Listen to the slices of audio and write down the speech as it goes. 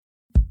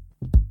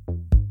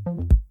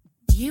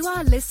You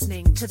are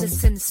listening to the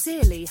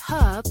Sincerely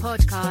Her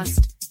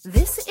podcast.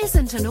 This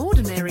isn't an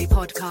ordinary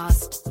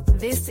podcast.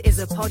 This is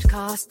a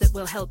podcast that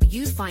will help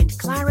you find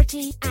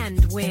clarity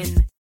and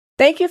win.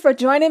 Thank you for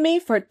joining me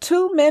for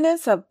 2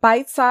 minutes of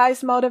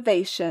bite-sized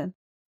motivation.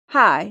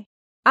 Hi,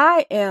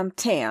 I am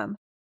Tam.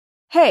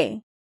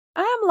 Hey,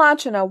 I am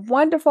launching a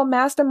wonderful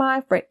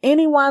mastermind for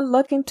anyone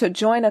looking to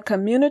join a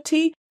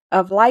community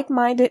of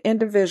like-minded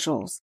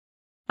individuals.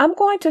 I'm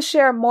going to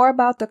share more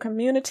about the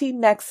community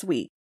next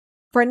week.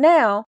 For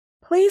now,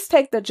 please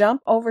take the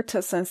jump over to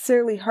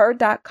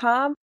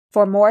sincerelyher.com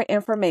for more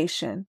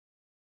information.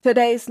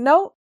 Today's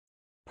note: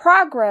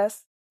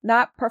 progress,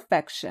 not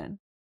perfection.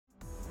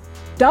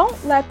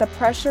 Don't let the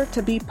pressure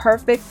to be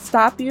perfect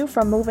stop you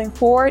from moving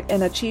forward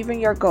and achieving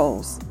your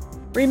goals.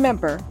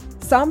 Remember,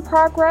 some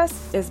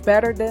progress is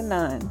better than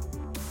none.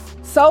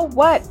 So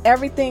what?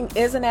 Everything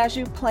isn't as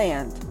you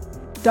planned.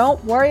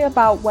 Don't worry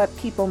about what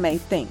people may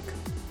think.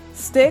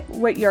 Stick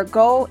with your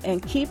goal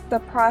and keep the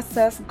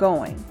process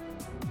going.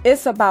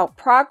 It's about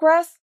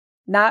progress,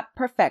 not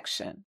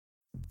perfection.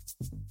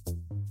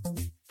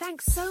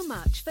 Thanks so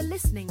much for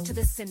listening to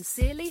the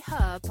Sincerely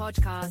Her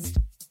podcast.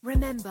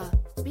 Remember,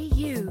 be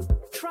you,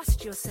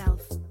 trust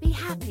yourself, be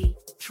happy,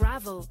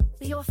 travel,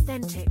 be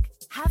authentic,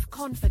 have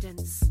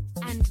confidence,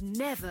 and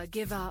never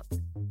give up.